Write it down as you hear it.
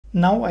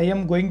Now I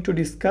am going to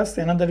discuss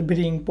another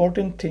very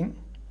important thing.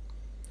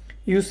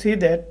 You see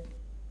that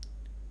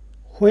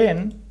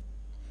when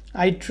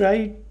I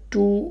try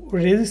to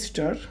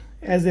register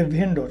as a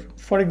vendor,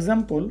 for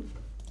example,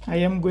 I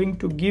am going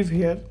to give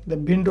here the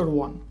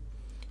vendor1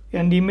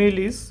 and email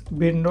is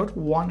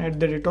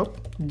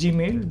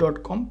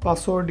vendor1@gmail.com.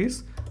 Password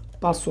is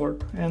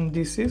password and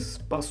this is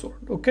password.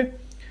 Okay,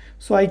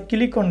 so I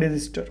click on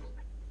register.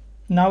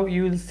 Now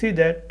you will see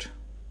that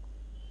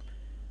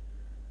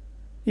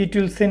it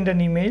will send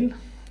an email,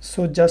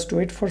 so just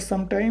wait for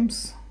some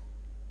times.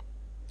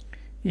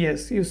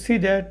 Yes, you see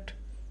that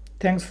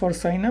thanks for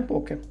sign up.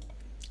 Okay,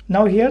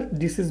 now here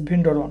this is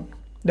vendor1.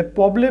 The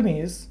problem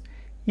is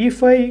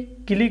if I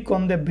click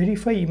on the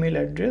verify email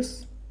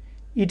address,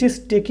 it is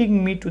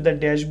taking me to the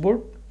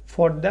dashboard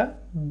for the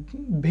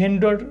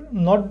vendor,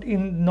 not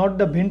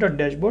the vendor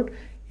dashboard.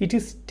 It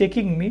is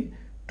taking me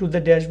to the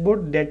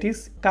dashboard that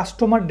is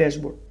customer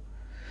dashboard,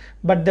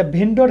 but the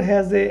vendor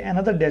has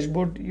another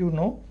dashboard, you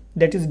know,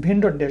 that is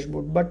vendor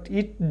dashboard, but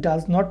it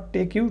does not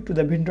take you to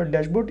the vendor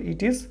dashboard.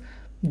 It is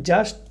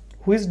just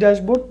which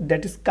dashboard?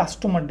 That is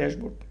customer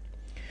dashboard.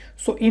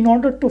 So in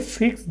order to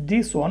fix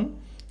this one,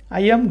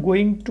 I am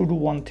going to do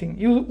one thing.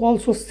 You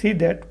also see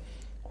that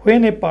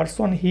when a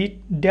person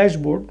hit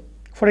dashboard,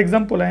 for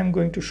example, I am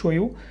going to show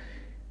you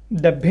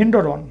the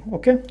vendor on.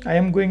 Okay, I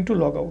am going to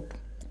log out,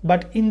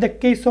 but in the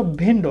case of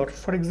vendor,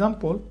 for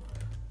example,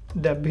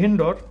 the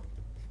vendor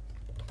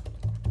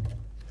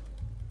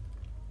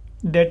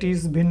that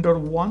is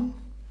vendor1.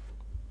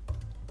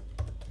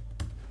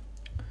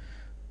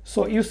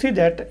 So you see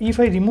that if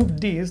I remove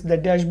this, the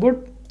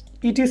dashboard,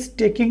 it is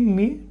taking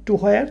me to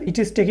where? It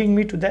is taking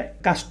me to the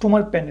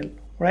customer panel,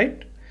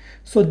 right?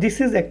 So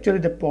this is actually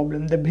the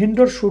problem. The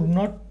vendor should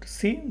not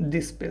see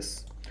this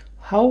space.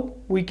 How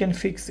we can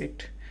fix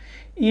it?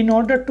 In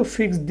order to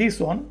fix this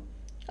one,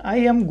 I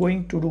am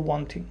going to do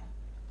one thing.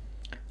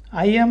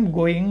 I am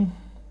going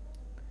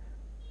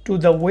to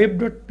the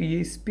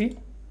web.php.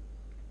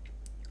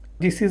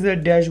 This is a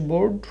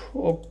dashboard.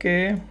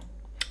 Okay,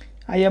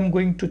 I am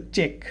going to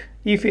check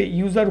if a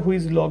user who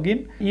is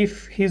login,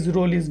 if his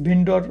role is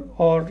vendor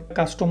or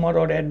customer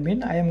or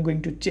admin. I am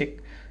going to check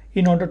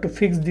in order to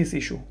fix this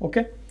issue.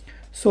 Okay,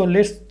 so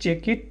let's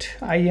check it.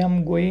 I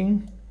am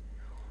going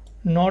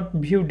not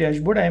view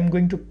dashboard. I am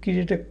going to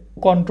create a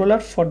controller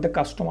for the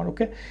customer.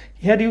 Okay,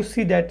 here you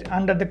see that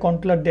under the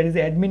controller there is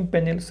admin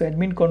panel, so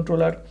admin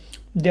controller.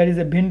 There is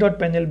a vendor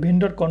panel,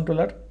 vendor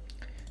controller.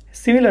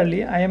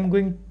 Similarly, I am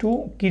going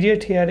to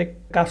create here a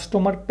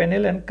customer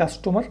panel and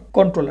customer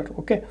controller.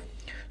 Okay,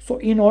 so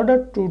in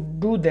order to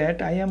do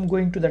that, I am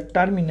going to the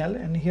terminal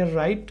and here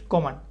write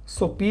command.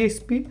 So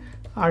php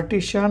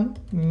artisan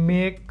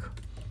make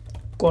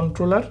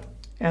controller,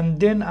 and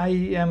then I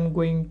am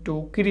going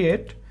to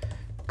create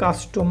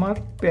customer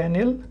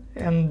panel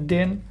and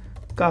then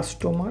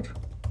customer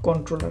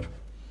controller.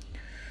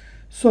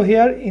 So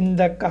here in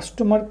the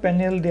customer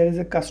panel there is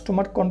a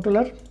customer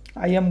controller.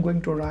 I am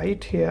going to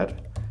write here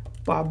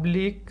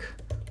public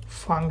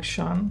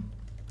function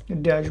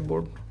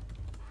dashboard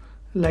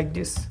like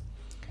this.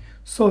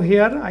 So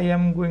here I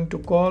am going to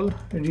call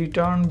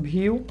return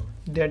view,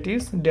 that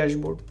is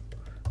dashboard,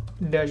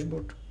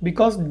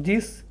 because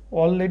this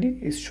already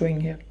is showing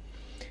here.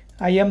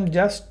 I am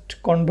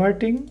just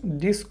converting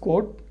this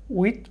code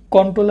with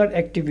controller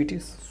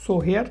activities. So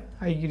here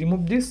I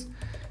remove this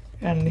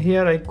and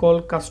here I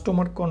call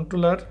customer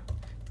controller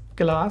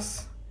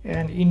class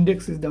and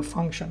index is the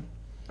function.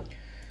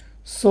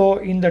 So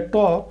in the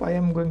top I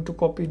am going to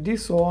copy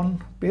this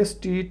on,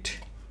 paste it.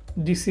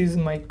 This is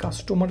my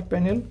customer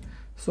panel.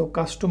 So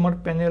customer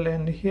panel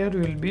and here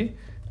will be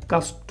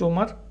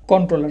customer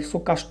controller. So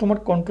customer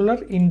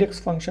controller index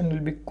function will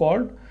be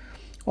called,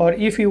 or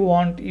if you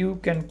want you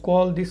can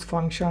call this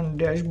function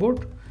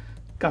dashboard,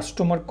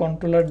 customer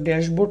controller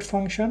dashboard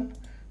function.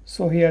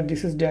 So here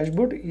this is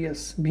dashboard.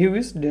 Yes, view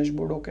is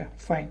dashboard. Okay,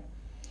 fine.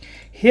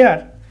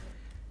 Here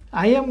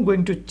I am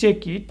going to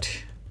check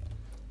it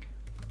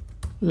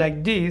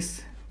like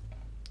this.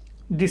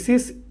 This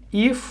is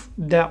if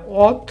the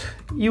auth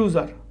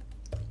user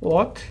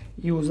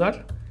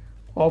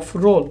of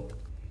role,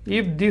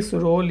 if this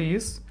role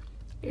is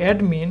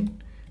admin,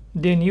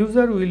 then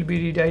user will be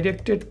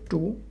redirected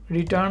to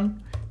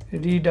return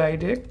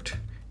redirect.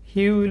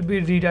 He will be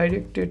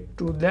redirected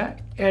to the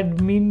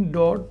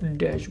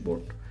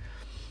admin.dashboard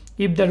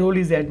if the role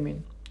is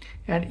admin,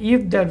 and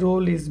if the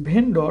role is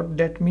vendor,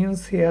 that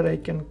means here I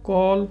can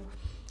call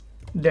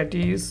that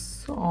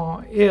is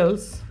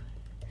else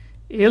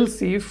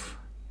if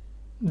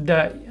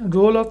the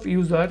role of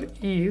user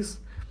is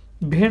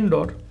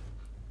vendor,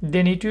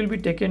 then it will be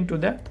taken to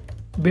the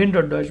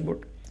vendor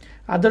dashboard.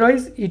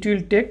 Otherwise it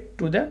will take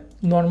to the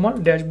normal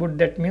dashboard,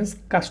 that means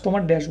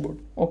customer dashboard.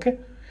 Okay,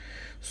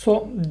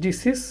 so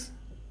this is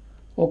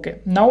okay.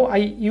 Now I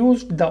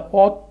used the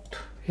auth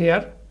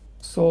here.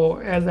 So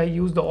as I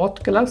use the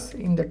auth class,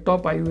 in the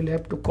top I will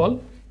have to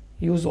call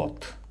use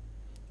auth.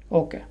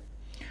 Okay,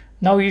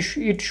 now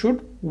it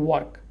should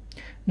work.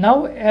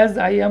 Now as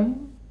I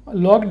am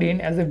logged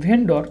in as a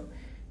vendor,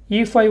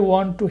 if I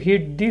want to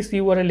hit this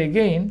URL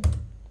again,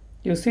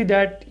 you see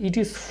that it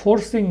is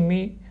forcing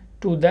me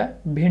to the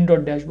vendor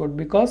dashboard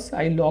because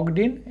I logged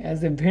in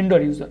as a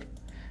vendor user.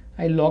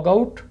 I log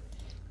out.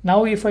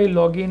 Now if I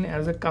log in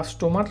as a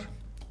customer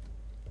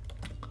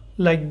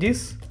like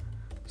this,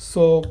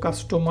 so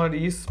customer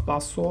is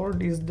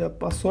password is the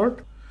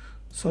password,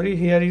 sorry,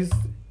 here is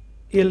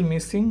L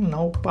missing.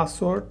 Now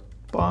password,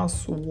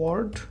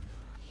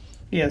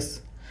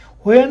 yes.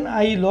 When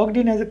I logged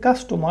in as a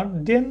customer,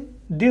 then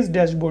this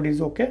dashboard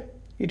is okay,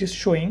 it is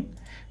showing.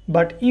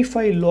 But if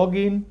I log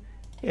in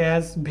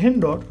as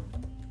vendor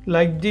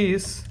like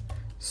this,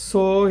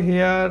 so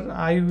here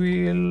I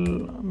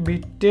will be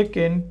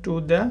taken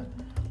to the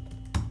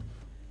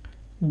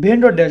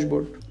vendor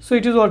dashboard. So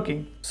it is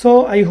working.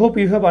 So I hope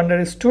you have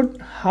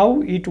understood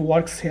how it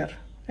works here,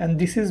 and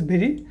this is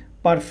very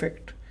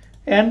perfect.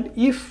 And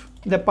if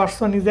the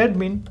person is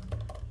admin,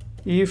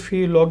 if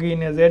he log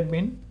in as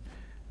admin,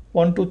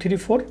 1 2 3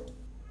 4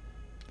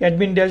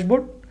 admin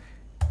dashboard,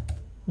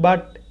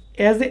 but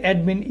as an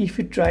admin, if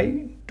you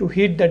try to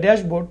hit the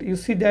dashboard, you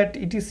see that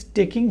it is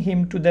taking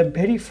him to the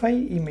verify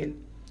email.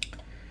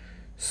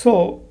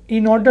 So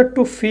in order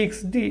to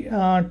fix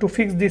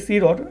this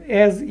error,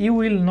 as you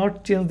will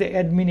not change the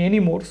admin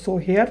anymore, so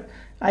here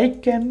I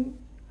can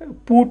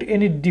put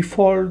any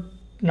default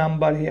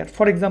number here.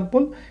 For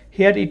example,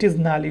 here it is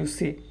null, you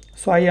see.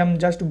 So I am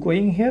just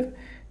going here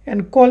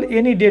and call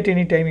any date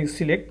anytime you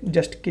select.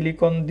 Just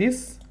click on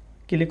this,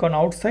 click on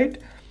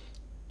outside,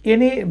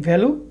 any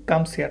value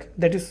comes here,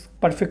 that is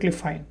perfectly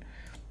fine.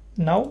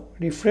 Now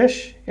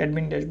refresh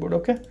admin dashboard.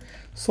 Okay,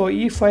 so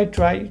if I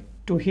try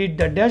to hit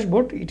the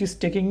dashboard, it is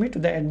taking me to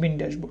the admin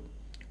dashboard,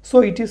 so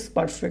it is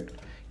perfect.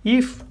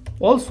 If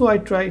also I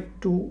try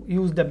to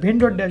use the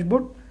vendor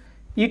dashboard,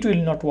 it will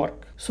not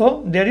work.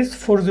 So there is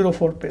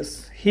 404 page,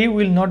 he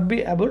will not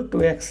be able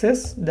to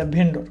access the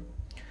vendor.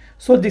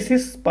 So this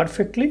is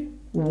perfectly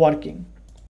working.